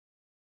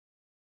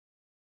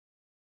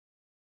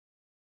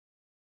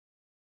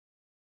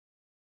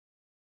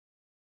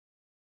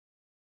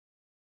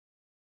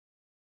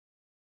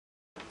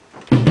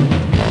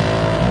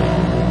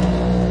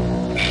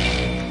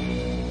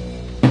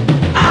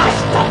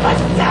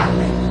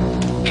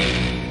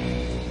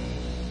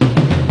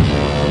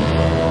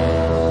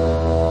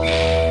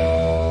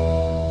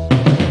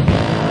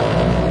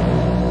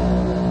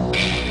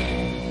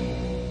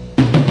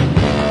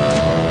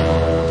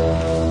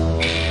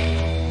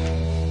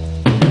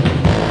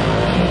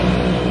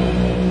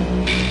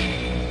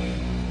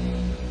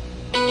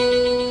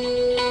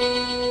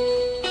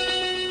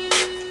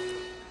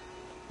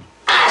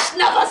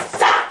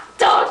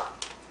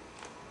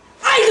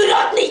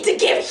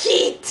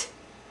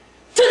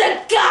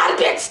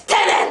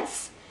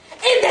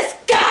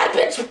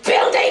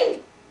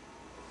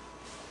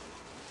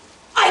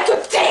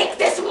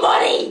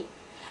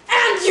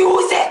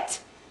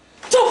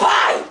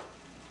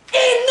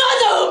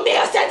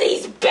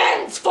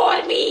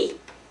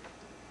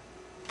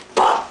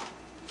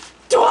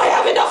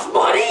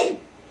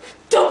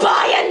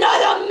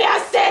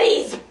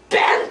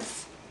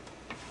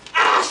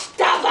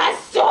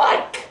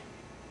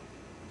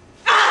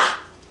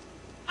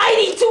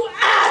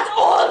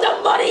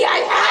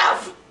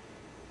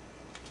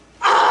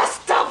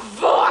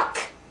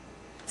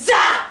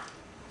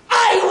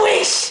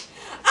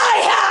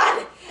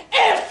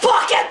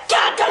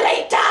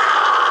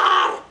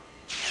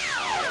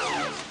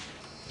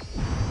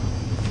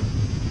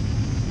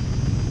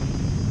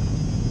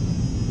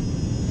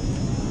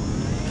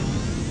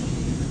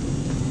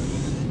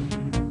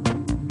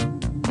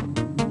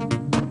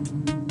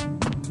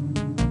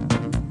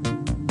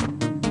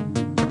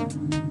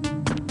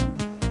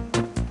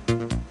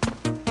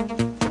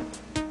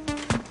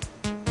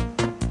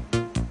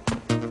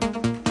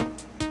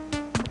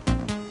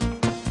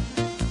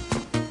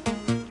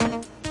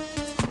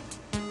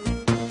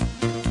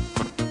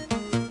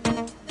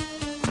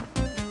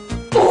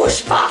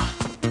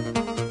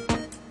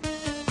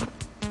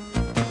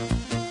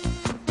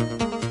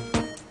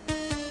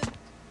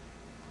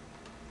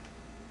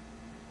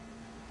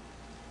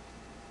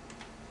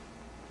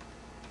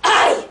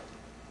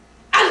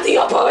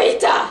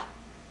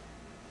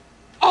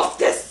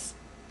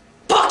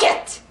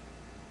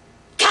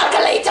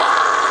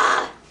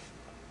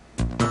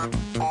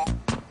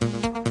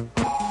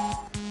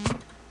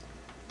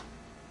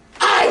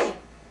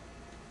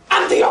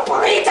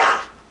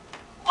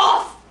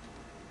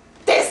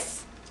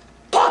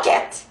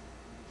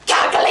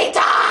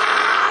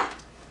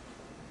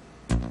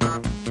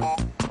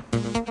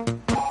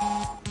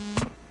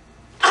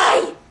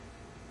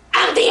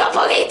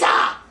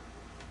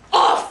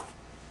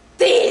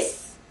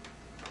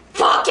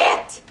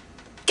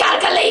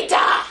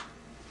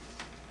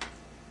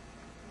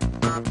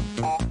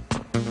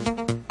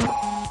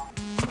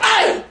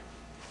I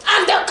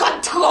am the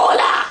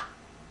controller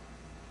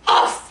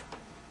of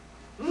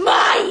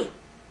my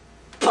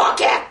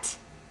pocket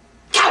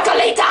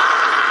calculator!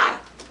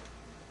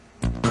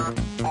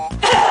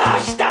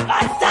 Stop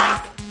and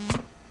stop!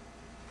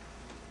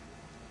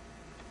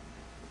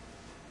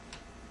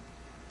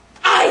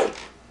 I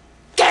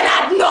can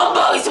add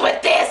numbers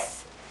with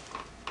this!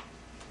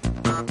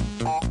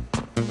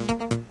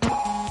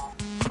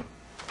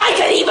 I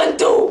can even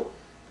do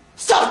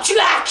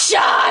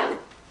subtraction!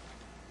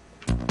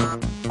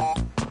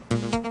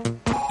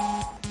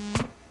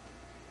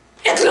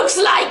 It looks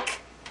like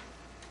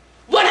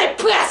when I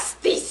press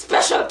these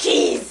special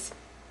keys,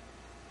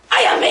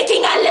 I am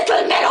making a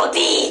little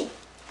melody.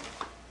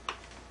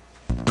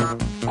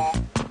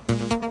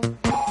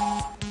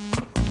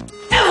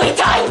 Every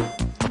time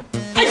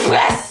I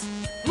press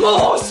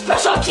more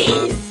special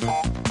keys,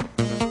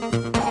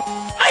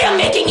 I am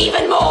making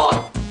even more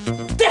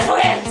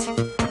different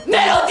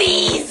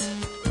melodies.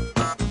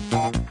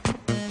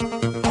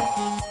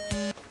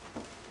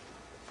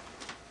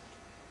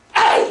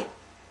 I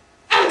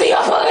am the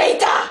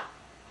operator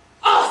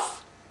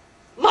of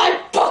my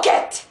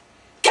pocket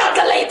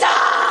calculator.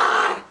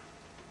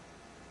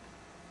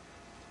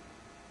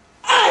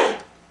 I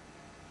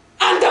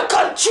am the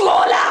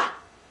controller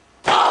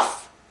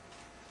of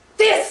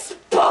this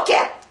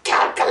pocket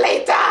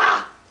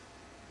calculator.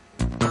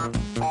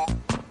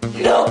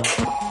 Look,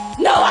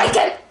 now I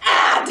can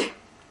add.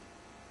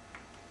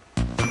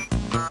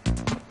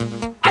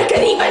 I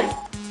can even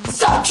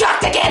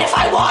subtract again if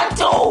I want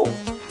to.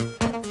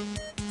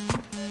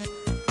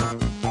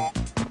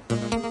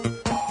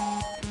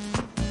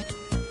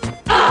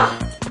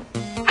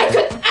 I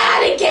could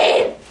add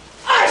again.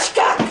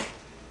 Schak.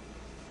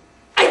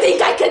 I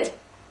think I could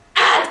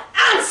add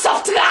and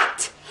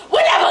subtract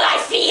whenever I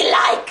feel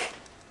like.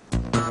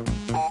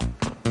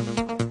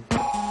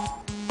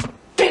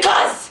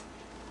 Because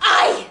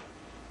I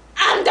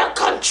am the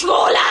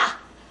controller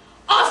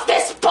of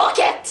this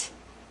pocket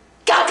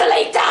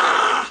calculator.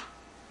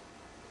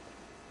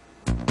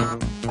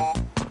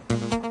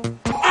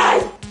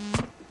 I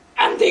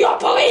am the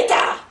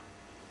operator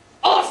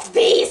of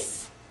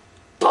this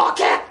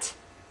pocket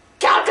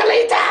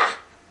calculator.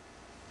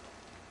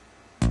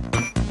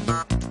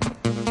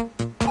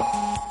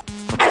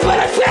 And when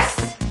I press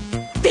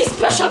these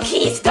special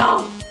keys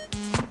down,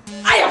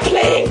 I am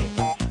playing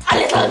a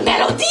little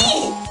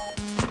melody.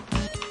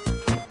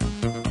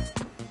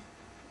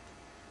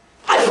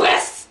 I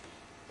press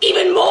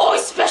even more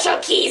special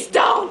keys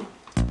down,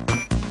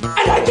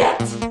 and I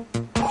get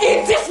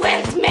a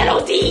different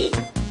melody.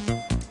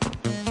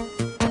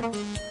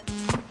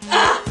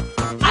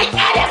 I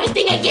add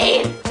everything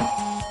again.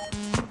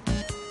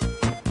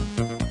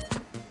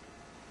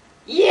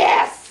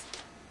 Yes,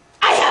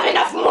 I have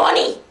enough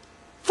money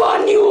for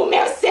a new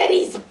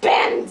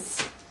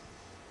Mercedes-Benz.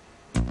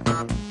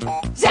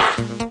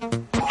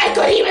 I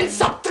could even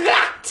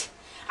subtract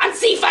and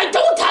see if I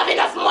don't have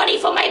enough money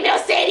for my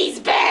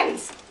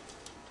Mercedes-Benz.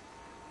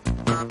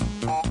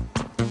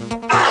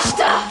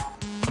 Ashta,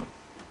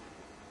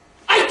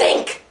 I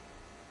think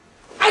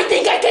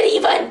I could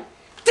even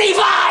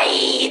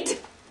divide.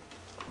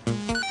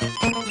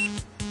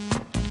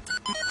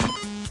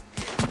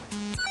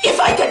 If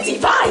I could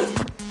divide,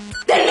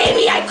 then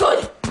maybe I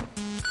could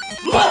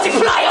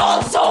multiply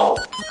also.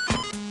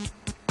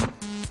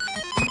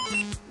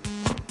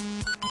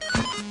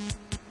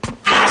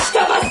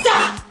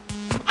 Ashtabasta,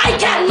 I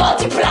can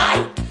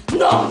multiply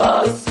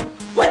numbers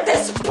with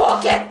this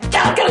pocket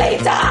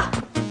calculator.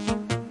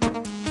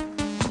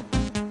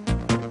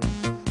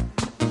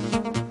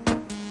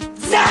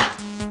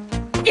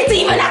 It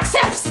even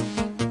accepts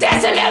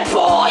decimal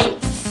points.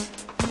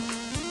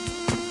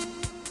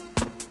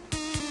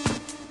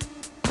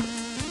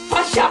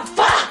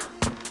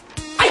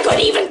 I could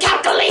even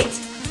calculate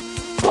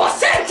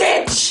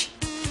percentage.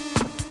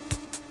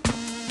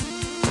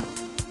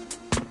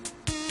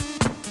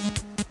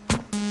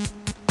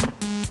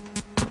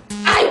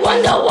 I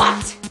wonder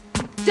what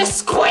the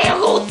square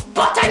root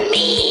button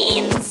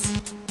means.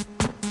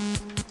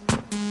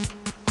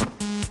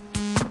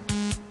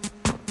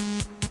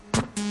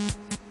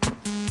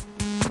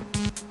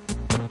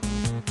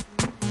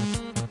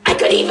 I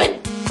could even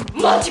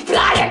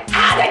multiply and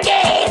add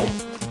again.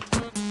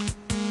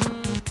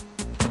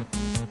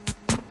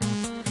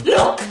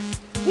 Look,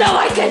 now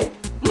I can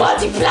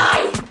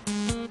multiply.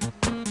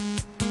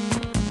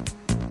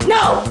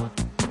 No,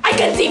 I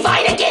can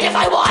divide again if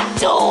I want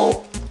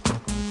to.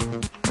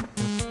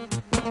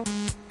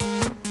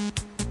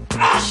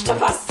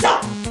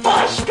 Ashtabasa,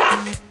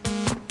 Schak.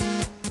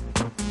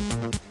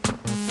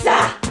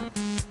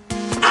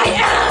 I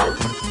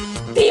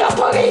am the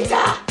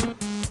operator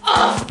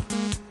of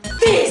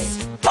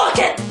this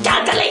pocket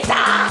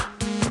calculator.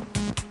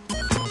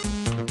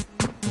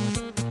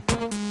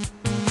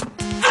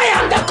 I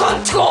am the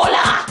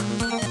controller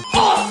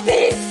of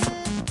this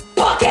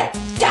pocket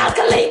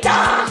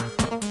calculator.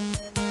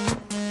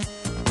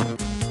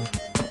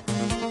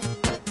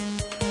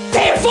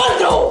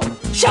 Telefono,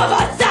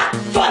 Shavazak,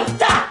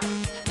 Vantak,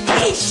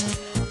 unleashed.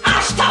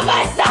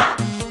 Ashtamasa,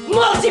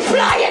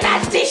 multiply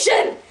and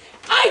addition.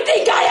 I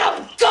think I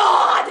am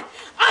God.